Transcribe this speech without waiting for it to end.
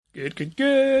Good, good,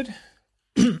 good.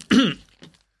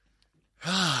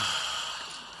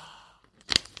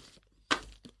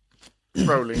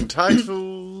 Rolling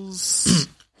titles.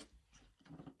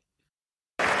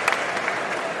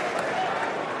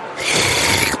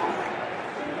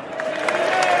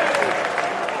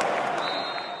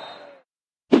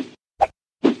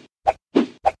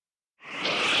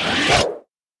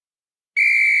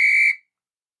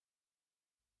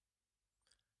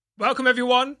 Welcome,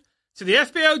 everyone, to the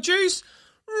FPL Juice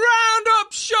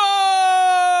Roundup Show!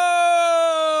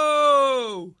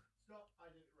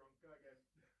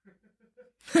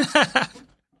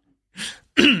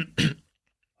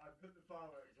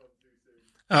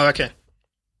 Oh, okay.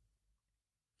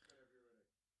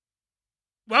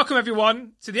 Welcome,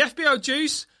 everyone, to the FPL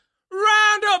Juice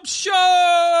Roundup Show!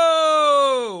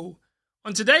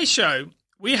 On today's show,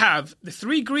 we have the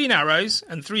 3 green arrows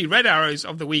and 3 red arrows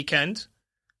of the weekend,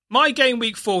 my Game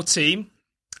Week 4 team,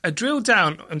 a drill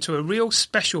down onto a real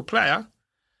special player,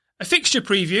 a fixture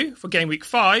preview for Game Week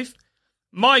 5,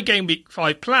 my Game Week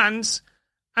 5 plans,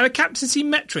 and a captaincy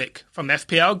metric from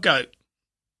FPL GOAT.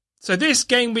 So this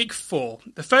Game Week 4,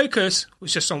 the focus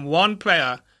was just on one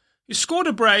player who scored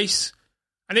a brace,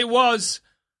 and it was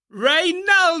Ronaldo!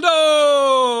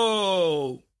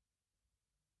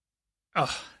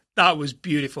 Oh, that was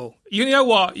beautiful. You know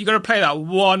what? You got to play that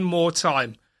one more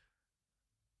time.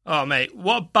 Oh, mate,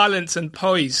 what balance and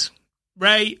poise.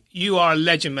 Ray, you are a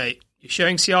legend, mate. You're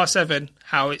showing CR7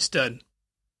 how it's done.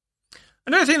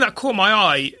 Another thing that caught my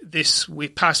eye this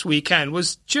past weekend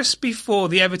was just before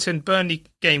the Everton-Burnley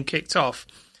game kicked off.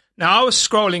 Now, I was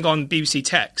scrolling on BBC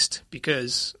Text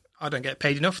because I don't get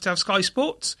paid enough to have Sky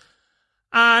Sports.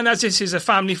 And as this is a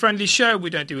family-friendly show, we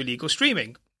don't do illegal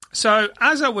streaming. So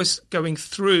as I was going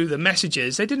through the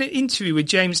messages, they did an interview with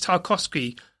James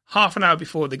Tarkowski half an hour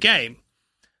before the game.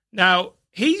 Now,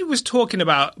 he was talking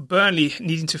about Burnley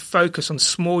needing to focus on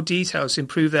small details to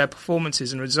improve their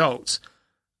performances and results,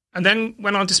 and then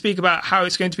went on to speak about how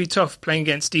it's going to be tough playing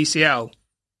against DCL.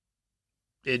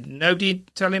 Did nobody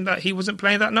tell him that he wasn't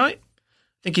playing that night?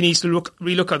 I think he needs to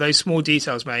relook at those small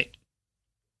details, mate.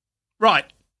 Right,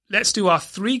 let's do our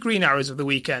 3 green arrows of the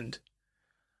weekend.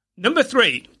 Number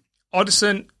 3,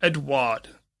 Odsonne Edouard.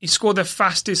 He scored the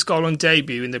fastest goal on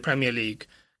debut in the Premier League,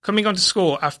 coming on to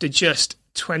score after just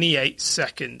 28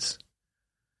 seconds.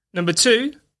 Number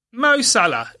 2, Mo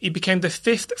Salah. He became the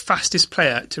 5th fastest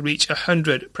player to reach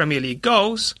 100 Premier League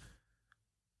goals.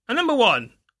 And number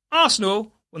 1,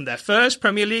 Arsenal won their first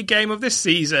Premier League game of this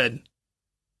season.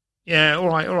 Yeah, all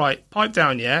right. Pipe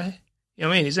down, yeah? You know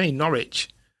what I mean? It's only Norwich.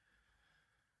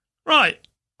 Right,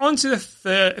 onto the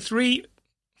 3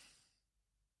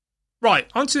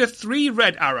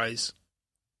 red arrows.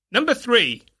 Number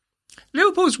 3,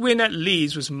 Liverpool's win at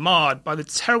Leeds was marred by the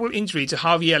terrible injury to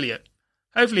Harvey Elliott.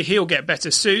 Hopefully he'll get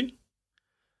better soon.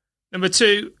 Number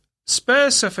 2,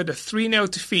 Spurs suffered a 3-0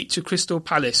 defeat to Crystal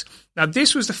Palace. Now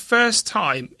this was the first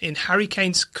time in Harry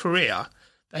Kane's career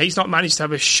that he's not managed to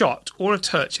have a shot or a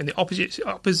touch in the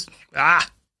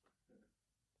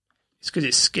it's because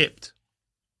it skipped.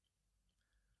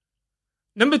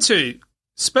 Number 2,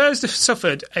 Spurs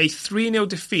suffered a 3-0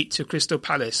 defeat to Crystal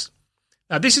Palace.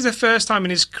 Now, this is the first time in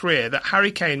his career that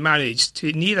Harry Kane managed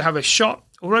to neither have a shot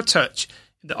or a touch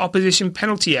in the opposition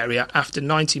penalty area after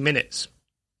 90 minutes.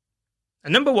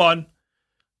 And number 1,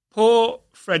 poor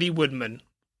Freddie Woodman.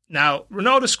 Now,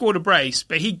 Ronaldo scored a brace,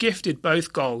 but he gifted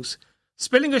both goals,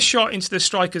 spilling a shot into the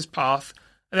striker's path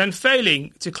and then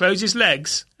failing to close his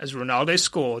legs as Ronaldo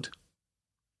scored.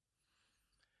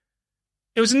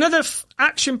 It was another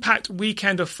action-packed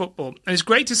weekend of football, and it's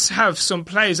great to have some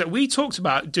players that we talked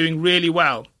about doing really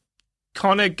well.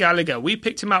 Conor Gallagher, we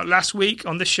picked him out last week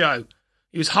on the show.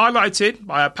 He was highlighted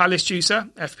by our Palace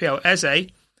juicer, FPL Eze,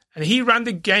 and he ran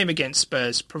the game against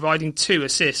Spurs, providing 2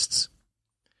 assists.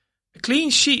 A clean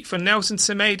sheet for Nelson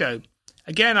Semedo.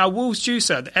 Again, our Wolves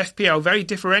juicer, the FPL very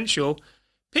differential,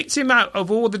 picked him out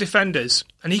of all the defenders,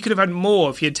 and he could have had more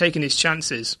if he had taken his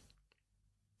chances.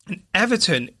 And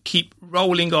Everton keep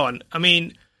rolling on. I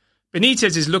mean,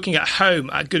 Benitez is looking at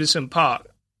home at Goodison Park.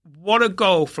 What a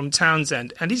goal from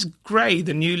Townsend. And is Gray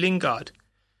the new Lingard?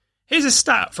 Here's a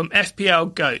stat from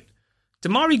FPL GOAT.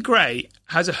 Damari Gray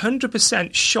has a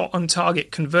 100% shot on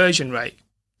target conversion rate.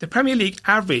 The Premier League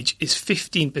average is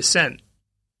 15%.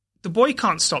 The boy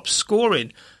can't stop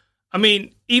scoring. I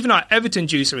mean, even our Everton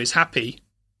juicer is happy.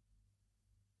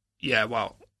 Yeah,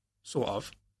 well, sort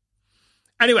of.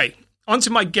 Anyway, on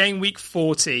to my Game Week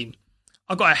 4 team.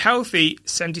 I got a healthy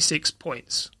 76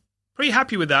 points. Pretty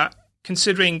happy with that,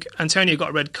 considering Antonio got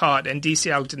a red card and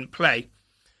DCL didn't play.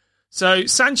 So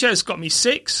Sanchez got me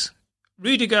 6.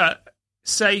 Rudiger,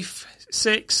 safe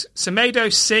 6.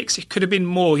 Semedo, 6. It could have been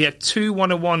more. He had 2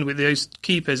 1-on-1 with those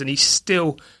keepers, and he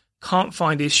still can't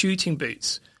find his shooting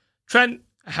boots. Trent,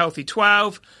 a healthy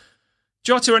 12.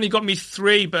 Jota only got me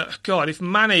 3, but God, if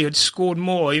Mane had scored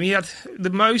more, he had the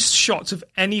most shots of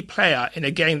any player in a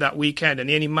game that weekend, and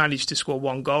he only managed to score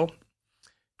 1 goal.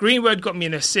 Greenwood got me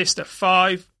an assist at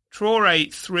 5.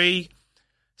 Traore, 3.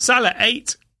 Salah,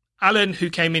 8. Allen, who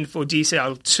came in for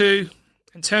DCL, 2.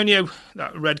 Antonio,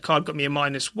 that red card, got me a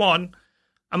 -1.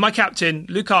 And my captain,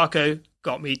 Lukaku,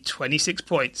 got me 26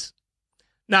 points.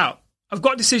 Now, I've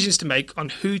got decisions to make on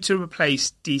who to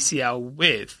replace DCL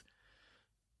with.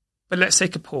 But let's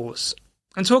take a pause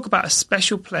and talk about a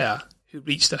special player who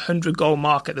reached the 100-goal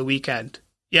mark at the weekend.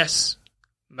 Yes,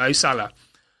 Mo Salah.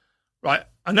 Right,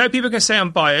 I know people can say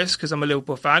I'm biased because I'm a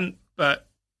Liverpool fan, but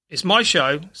it's my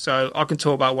show, so I can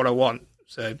talk about what I want.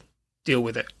 So deal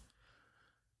with it.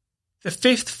 The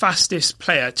 5th fastest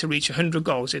player to reach 100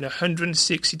 goals in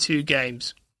 162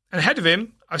 games. And ahead of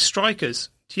him are strikers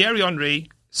Thierry Henry,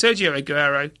 Sergio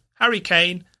Aguero, Harry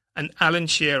Kane, and Alan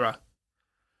Shearer.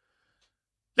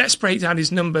 Let's break down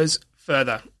his numbers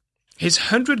further. His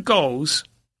 100 goals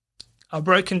are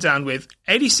broken down with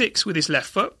 86 with his left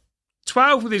foot,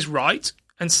 12 with his right,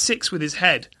 and 6 with his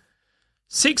head.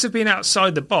 6 have been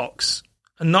outside the box,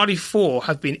 and 94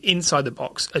 have been inside the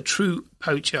box, a true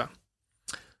poacher.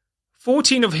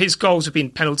 14 of his goals have been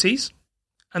penalties,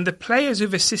 and the players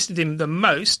who've assisted him the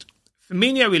most,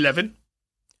 Firmino 11,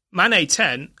 Mane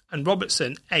 10, and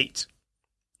Robertson 8.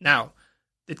 Now,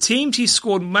 the teams he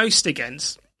scored most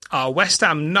against are West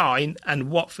Ham 9 and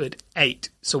Watford 8.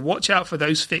 So watch out for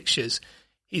those fixtures.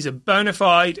 He's a bona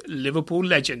fide Liverpool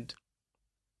legend.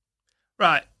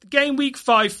 Right, the game week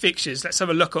 5 fixtures. Let's have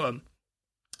a look at them.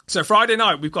 So Friday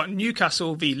night, we've got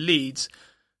Newcastle v Leeds.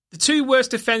 The 2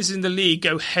 worst defences in the league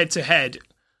go head to head.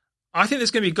 I think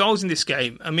there's going to be goals in this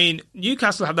game. I mean,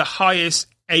 Newcastle have the highest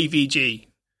AVG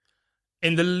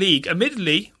in the league.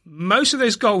 Admittedly, most of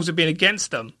those goals have been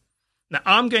against them. Now,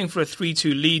 I'm going for a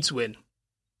 3-2 Leeds win.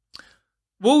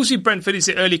 Wolves v Brentford is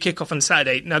the early kickoff on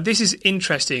Saturday. Now, this is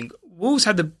interesting. Wolves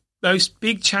had the most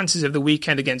big chances of the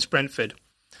weekend against Brentford.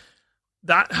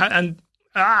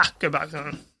 Go back.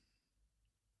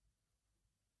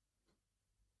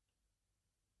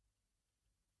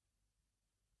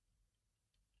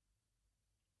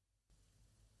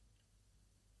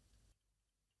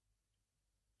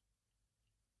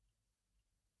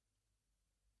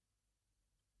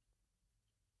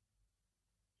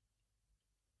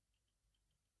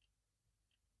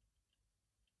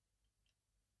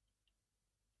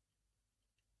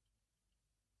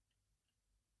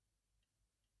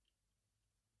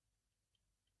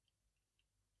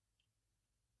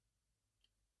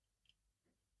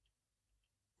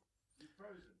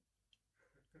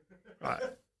 Right.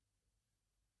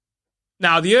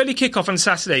 Now, the early kickoff on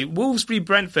Saturday, Wolves v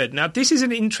Brentford. Now, this is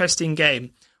an interesting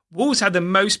game. Wolves had the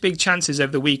most big chances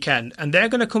over the weekend, and they're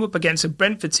going to come up against a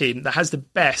Brentford team that has the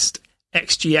best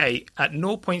XGA at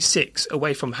 0.6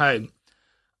 away from home.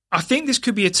 I think this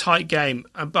could be a tight game,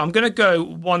 but I'm going to go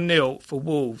 1-0 for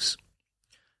Wolves.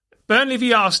 Burnley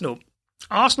v Arsenal.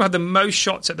 Arsenal had the most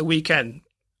shots at the weekend.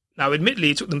 Now,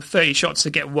 admittedly, it took them 30 shots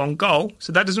to get 1 goal,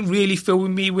 so that doesn't really fill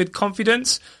me with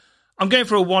confidence. I'm going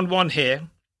for a 1-1 here.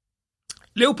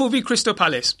 Liverpool v Crystal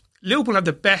Palace. Liverpool have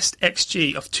the best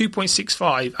XG of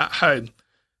 2.65 at home.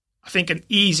 I think an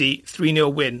easy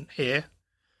 3-0 win here.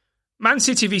 Man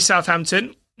City v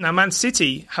Southampton. Now, Man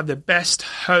City have the best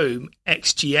home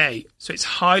XGA, so it's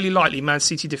highly likely Man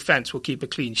City defence will keep a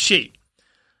clean sheet.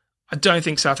 I don't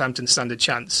think Southampton stand a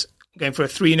chance. I'm going for a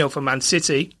 3-0 for Man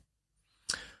City.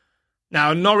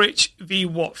 Now, Norwich v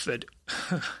Watford.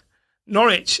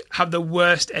 Norwich have the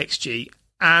worst XG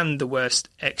and the worst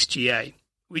XGA,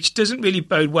 which doesn't really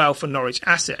bode well for Norwich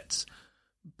assets.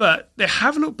 But they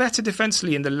have looked better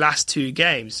defensively in the last 2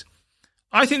 games.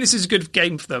 I think this is a good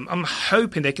game for them. I'm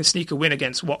hoping they can sneak a win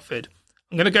against Watford.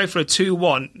 I'm going to go for a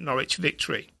 2-1 Norwich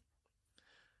victory.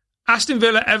 Aston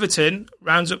Villa Everton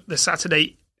rounds up the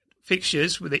Saturday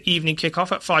fixtures with the evening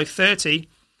kickoff at 5:30.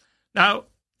 Now,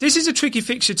 this is a tricky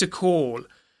fixture to call.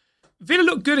 Villa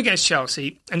looked good against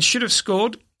Chelsea and should have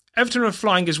scored. Everton are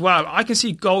flying as well. I can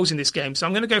see goals in this game, so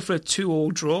I'm going to go for a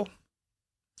 2-2 draw.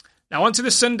 Now, on to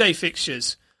the Sunday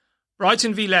fixtures.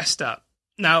 Brighton v Leicester.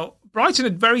 Now, Brighton are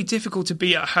very difficult to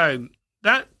beat at home.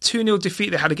 That 2-0 defeat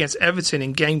they had against Everton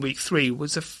in game week 3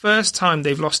 was the first time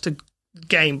they've lost a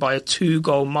game by a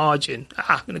 2-goal margin.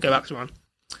 I'm going to go back to one.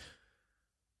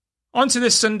 On to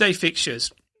the Sunday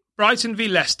fixtures. Brighton v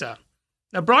Leicester.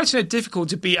 Now, Brighton are difficult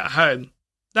to beat at home.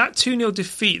 That 2-0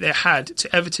 defeat they had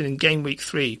to Everton in game week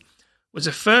 3 was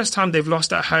the first time they've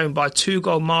lost at home by a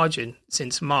 2-goal margin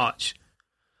since March.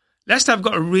 Leicester have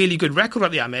got a really good record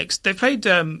at the Amex. They've played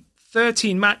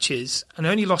 13 matches and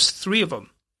only lost 3 of them.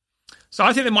 So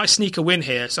I think they might sneak a win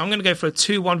here. So I'm going to go for a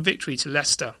 2-1 victory to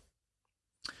Leicester.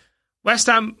 West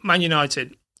Ham, Man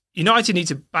United. United need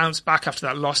to bounce back after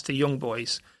that loss to Young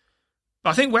Boys.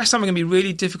 But I think West Ham are going to be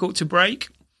really difficult to break.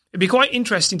 It'd be quite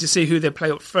interesting to see who they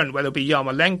play up front, whether it'll be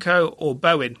Yarmolenko or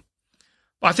Bowen.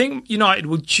 But I think United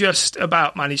will just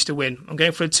about manage to win. I'm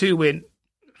going for a 2-1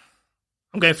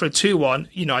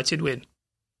 United win.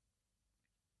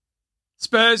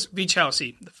 Spurs v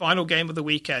Chelsea, the final game of the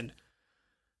weekend.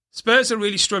 Spurs are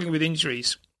really struggling with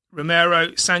injuries.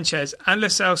 Romero, Sanchez and Lo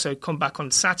Celso come back on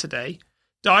Saturday.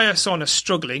 Dyer, Son are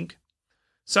struggling.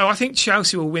 So I think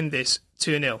Chelsea will win this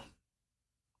 2-0.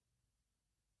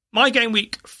 My game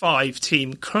week 5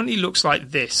 team currently looks like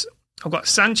this. I've got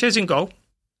Sanchez in goal,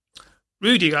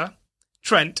 Rudiger,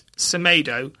 Trent,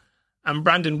 Semedo and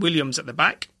Brandon Williams at the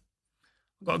back.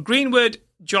 I've got Greenwood,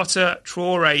 Jota,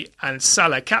 Traore and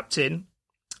Salah captain.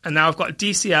 And now I've got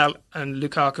DCL and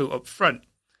Lukaku up front.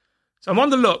 So I'm on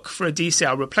the look for a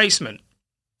DCL replacement.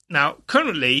 Now,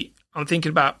 currently, I'm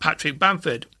thinking about Patrick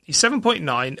Bamford. He's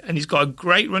 7.9 and he's got a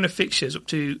great run of fixtures up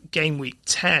to game week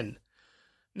 10.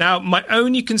 Now, my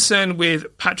only concern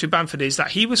with Patrick Bamford is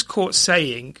that he was caught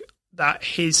saying that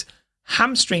his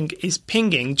hamstring is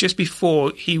pinging just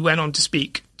before he went on to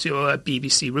speak to a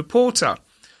BBC reporter.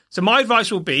 So my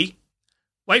advice will be,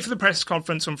 wait for the press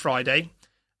conference on Friday,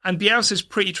 and Bielsa's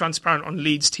pretty transparent on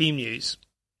Leeds team news.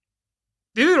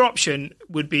 The other option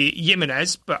would be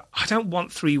Jimenez, but I don't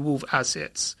want 3 Wolves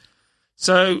assets.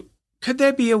 So could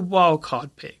there be a wild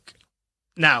card pick?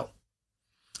 Now,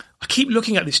 I keep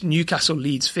looking at this Newcastle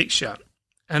Leeds fixture.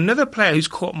 And another player who's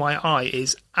caught my eye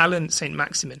is Alan St.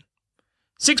 Maximin.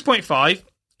 6.5,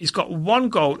 he's got 1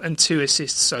 goal and 2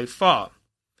 assists so far.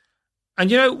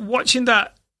 And watching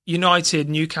that United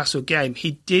Newcastle game,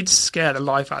 he did scare the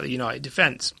life out of the United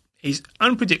defence. He's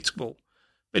unpredictable.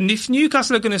 But if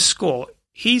Newcastle are going to score,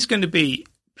 he's going to be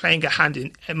playing a hand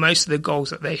in most of the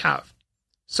goals that they have.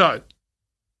 So,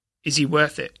 is he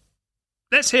worth it?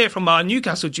 Let's hear from our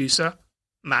Newcastle juicer,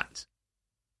 Matt.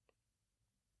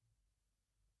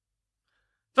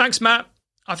 Thanks, Matt.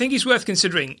 I think he's worth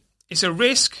considering. It's a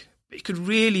risk, but it could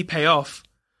really pay off.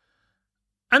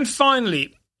 And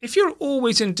finally, if you're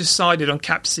always undecided on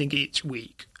captaining each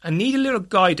week and need a little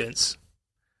guidance,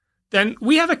 then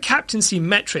we have a captaincy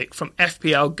metric from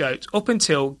FPL GOAT up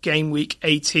until game week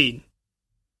 18.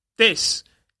 This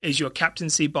is your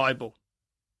captaincy Bible.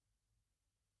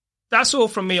 That's all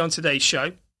from me on today's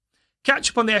show.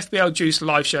 Catch up on the FPL Juice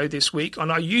live show this week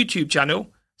on our YouTube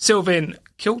channel, Sylvain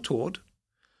Kiltord,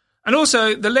 and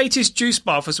also the latest juice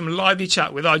bar for some lively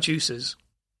chat with our juicers.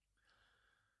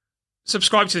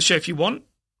 Subscribe to the show if you want.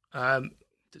 Doesn't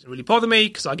really bother me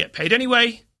because I get paid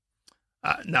anyway.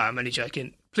 No, I'm only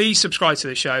joking. Please subscribe to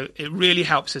the show. It really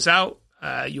helps us out.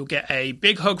 You'll get a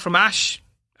big hug from Ash,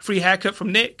 a free haircut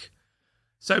from Nick.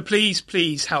 So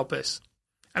please help us.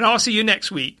 And I'll see you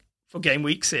next week for Game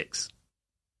Week 6.